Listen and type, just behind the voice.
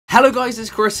Hello guys, it's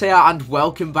Chris here and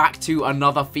welcome back to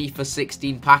another FIFA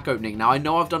 16 pack opening. Now I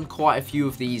know I've done quite a few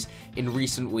of these in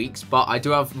recent weeks, but I do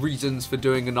have reasons for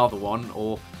doing another one,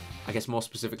 or I guess more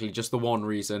specifically just the one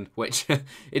reason, which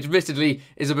admittedly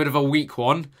is a bit of a weak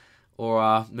one,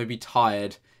 or maybe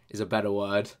tired is a better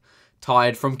word.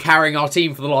 Tired from carrying our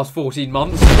team for the last 14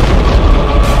 months.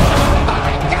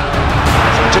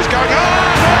 Just going on!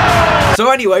 So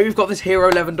anyway, we've got this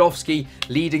hero Lewandowski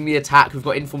leading the attack. We've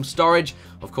got informed Sturridge.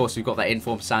 Of course, we've got that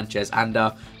informed Sanchez. And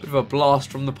a bit of a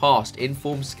blast from the past.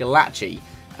 Informed Scalacci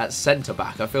at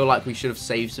centre-back. I feel like we should have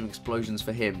saved some explosions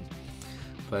for him.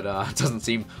 But it doesn't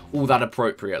seem all that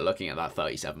appropriate looking at that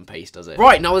 37 pace, does it?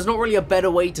 Right, now there's not really a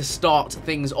better way to start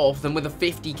things off than with a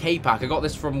 50k pack. I got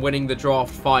this from winning the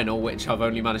draft final, which I've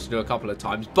only managed to do a couple of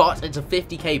times. But it's a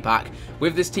 50k pack.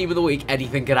 With this team of the week,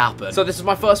 anything could happen. So this is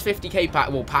my first 50k pack.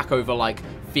 Well, pack over like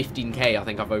 15k I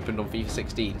think I've opened on FIFA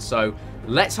 16. So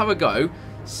let's have a go.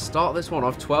 Start this one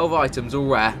off. 12 items, all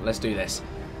rare. Let's do this.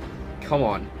 Come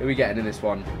on. Who are we getting in this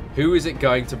one? Who is it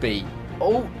going to be?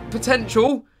 Oh,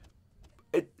 potential.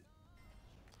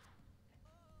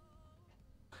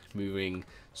 Moving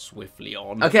swiftly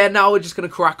on. Okay, now we're just going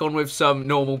to crack on with some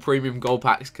normal premium gold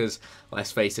packs because,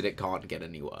 let's face it, it can't get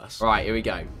any worse. Right, here we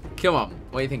go. Come on.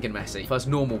 What are you thinking, Messi? First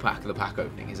normal pack of the pack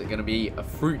opening. Is it going to be a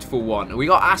fruitful one? We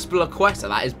got Aspilicueta.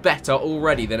 That is better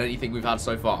already than anything we've had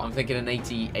so far. I'm thinking an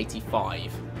 80,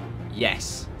 85.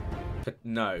 Yes. But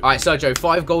no. All right, Sergio,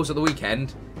 5 goals at the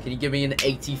weekend. Can you give me an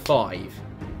 85?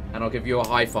 And I'll give you a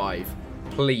high five.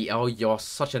 Please. Oh, you're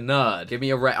such a nerd. Give me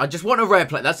a rare. I just want a rare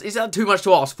play. Is that too much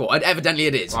to ask for? And evidently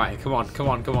it is. Right, come on, come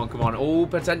on, come on, come on. All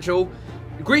potential.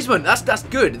 Griezmann, that's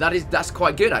good. That's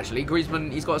quite good, actually.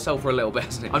 Griezmann, he's got to sell for a little bit,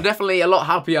 hasn't he? I'm definitely a lot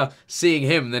happier seeing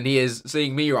him than he is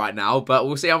seeing me right now, but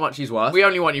we'll see how much he's worth. We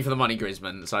only want you for the money,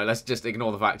 Griezmann, so let's just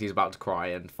ignore the fact he's about to cry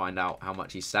and find out how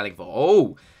much he's selling for.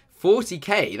 Oh,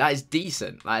 40k, that is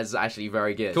decent. That is actually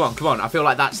very good. Come on, come on. I feel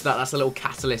like that's a little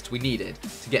catalyst we needed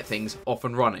to get things off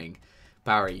and running.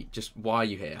 Barry, just why are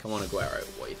you here? Come on, Aguero.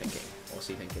 What are you thinking? What's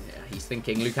he thinking here? He's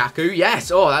thinking Lukaku.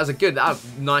 Yes. Oh, that was a good. That was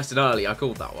nice and early. I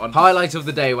called that one. Highlight of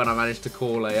the day when I managed to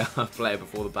call a player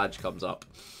before the badge comes up.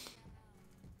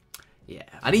 Yeah.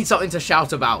 I need something to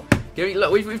shout about.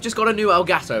 Look, we've just got a new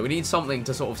Elgato. We need something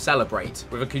to sort of celebrate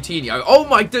with a Coutinho. Oh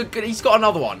my god, he's got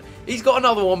another one. He's got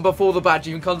another one before the badge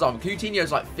even comes up.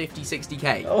 Coutinho's like 50,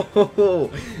 60k.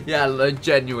 Oh, yeah,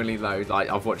 genuinely though, like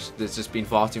I've watched, there's just been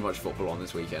far too much football on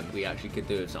this weekend. We actually could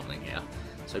do with something here.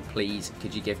 So please,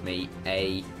 could you give me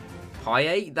a high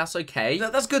 8? That's okay.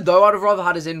 That's good though. I'd have rather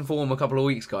had his inform a couple of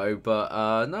weeks ago,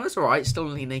 but no, it's all right. Still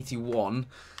only an 81.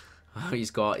 Oh,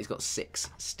 he's got 6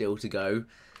 still to go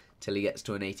till he gets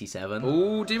to an 87.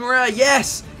 Oh, Di Maria,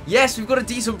 yes! Yes, we've got a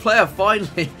decent player,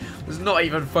 finally. Was not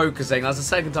even focusing. That's the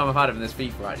second time I've had him in this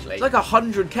FIFA, actually. It's like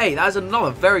 100k. That is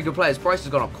another very good player. His price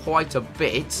has gone up quite a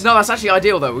bit. No, that's actually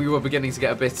ideal, though. We were beginning to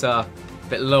get a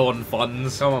bit low on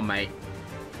funds. Come on, mate.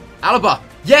 Alaba!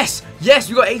 Yes! Yes,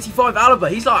 we got 85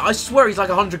 Alaba. He's like, I swear he's like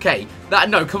 100k.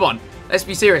 No, come on. Let's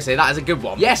be serious here. That is a good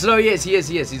one. Yes, no, he is.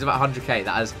 He's about 100k.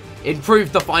 That has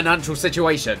improved the financial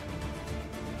situation.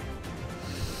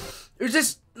 Who's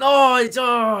this? No, I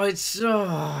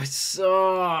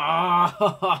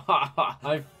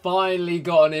finally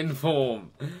got an inform.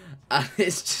 And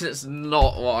it's just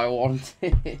not what I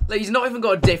wanted. Like, he's not even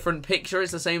got a different picture.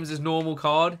 It's the same as his normal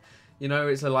card. You know,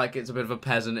 it's a bit of a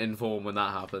peasant inform when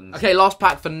that happens. Okay, last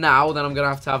pack for now. Then I'm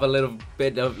gonna have a little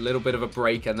bit of a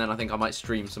break, and then I think I might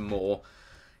stream some more.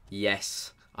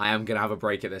 Yes, I am gonna have a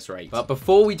break at this rate. But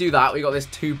before we do that, we got this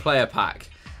 2-player pack,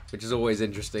 which is always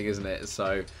interesting, isn't it?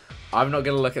 So I'm not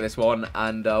going to look at this one,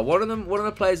 and one of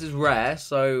the players is rare,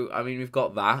 so I mean we've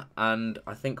got that, and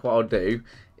I think what I'll do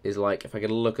is, like, if I can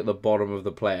look at the bottom of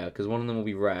the player, because one of them will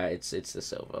be rare, it's the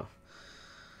silver.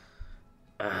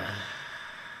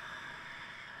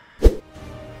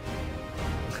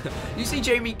 You see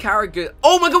Jamie Carragher?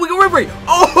 Oh my god, we got Ribery!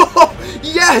 Oh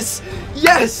yes,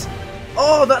 yes!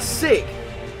 Oh, that's sick.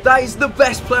 That is the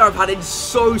best player I've had in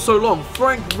so long.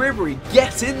 Frank Ribery,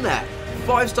 get in there.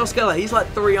 5-star Skeller, he's like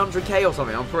 300k or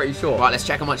something, I'm pretty sure. Right, let's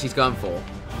check how much he's going for.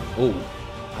 Oh,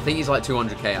 I think he's like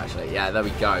 200k actually. Yeah, there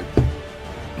we go.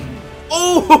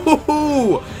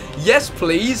 Oh, yes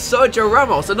please, Sergio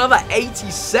Ramos, another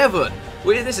 87.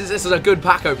 This is a good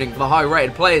pack opening for the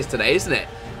high-rated players today, isn't it?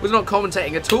 Was not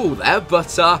commentating at all there,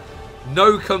 but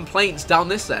no complaints down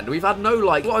this end. We've had no,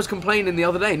 like, what I was complaining the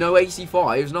other day, no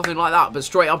 85s, nothing like that, but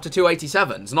straight up to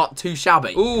 287s, not too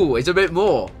shabby. Ooh, it's a bit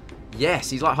more. Yes,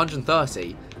 he's like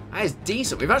 130. That is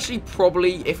decent. We've actually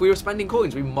probably, if we were spending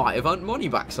coins, we might have earned money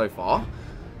back so far.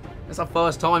 It's our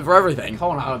first time for everything.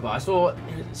 Come on, Alaba. I saw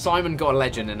Simon got a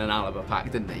legend in an Alaba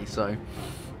pack, didn't he? So,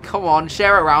 come on,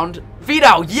 share it around.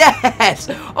 Vidal, yes!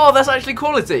 Oh, that's actually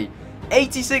quality.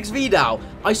 86 Vidal.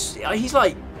 He's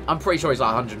like, I'm pretty sure he's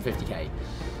like 150k.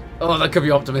 Oh, that could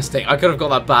be optimistic. I could have got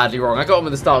that badly wrong. I got him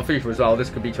at the start of FIFA as well. This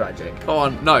could be tragic. Come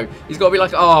on, no. He's got to be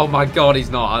like, oh my god, he's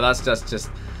not. That's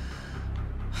just...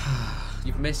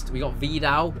 You've missed. We got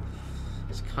Vidal.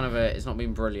 It's kind of it's not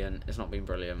been brilliant. It's not been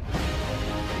brilliant.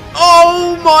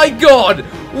 Oh my god!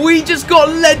 We just got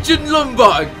Legend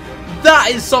Lundberg. That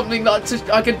is something that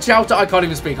I can shout at. I can't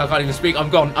even speak. I can't even speak. I'm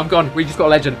gone. I'm gone. We just got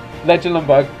Legend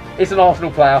Lundberg. It's an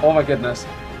Arsenal player. Oh my goodness.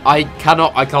 I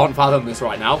can't fathom this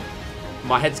right now.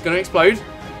 My head's going to explode.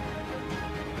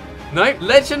 No,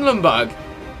 Legend Lundberg.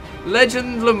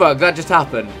 Legend Lundberg. That just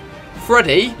happened.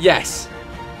 Freddie, yes.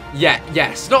 Yeah,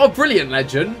 yes. Not a brilliant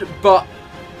legend, but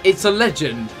it's a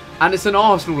legend. And it's an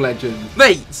Arsenal legend.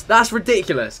 Mate, that's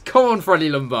ridiculous. Come on,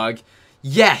 Freddie Lundberg.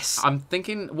 Yes. I'm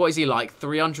thinking, what is he like?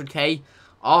 300k?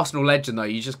 Arsenal legend, though.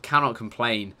 You just cannot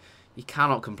complain. You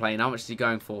cannot complain. How much is he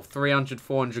going for? 300,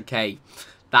 400k.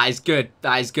 That is good.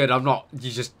 That is good.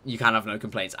 You can have no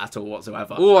complaints at all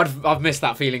whatsoever. Oh, I've missed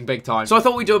that feeling big time. So I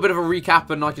thought we'd do a bit of a recap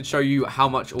and I could show you how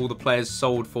much all the players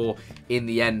sold for in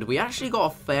the end. We actually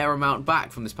got a fair amount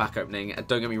back from this pack opening.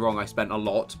 Don't get me wrong, I spent a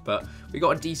lot, but we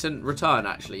got a decent return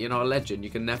actually. You know, a legend. You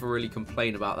can never really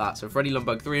complain about that. So Freddie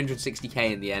Lundberg,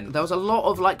 360k in the end. There was a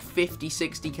lot of like 50,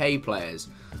 60k players.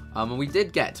 And we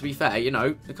did get, to be fair, you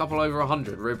know, a couple over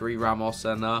 100. Ribery, Ramos,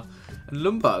 and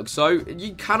Lundberg. So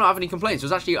you cannot have any complaints. It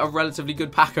was actually a relatively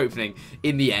good pack opening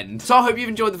in the end. So I hope you've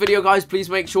enjoyed the video, guys. Please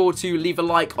make sure to leave a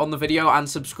like on the video and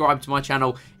subscribe to my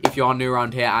channel if you are new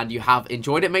around here and you have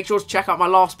enjoyed it. Make sure to check out my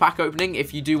last pack opening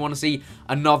if you do want to see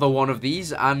another one of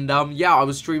these. And yeah, I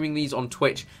was streaming these on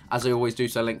Twitch as I always do,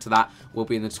 so a link to that will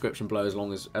be in the description below, as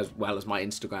well as my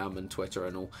Instagram and Twitter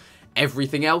and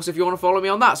everything else if you want to follow me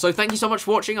on that. So thank you so much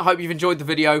for watching. I hope you've enjoyed the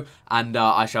video, and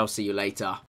I shall see you later.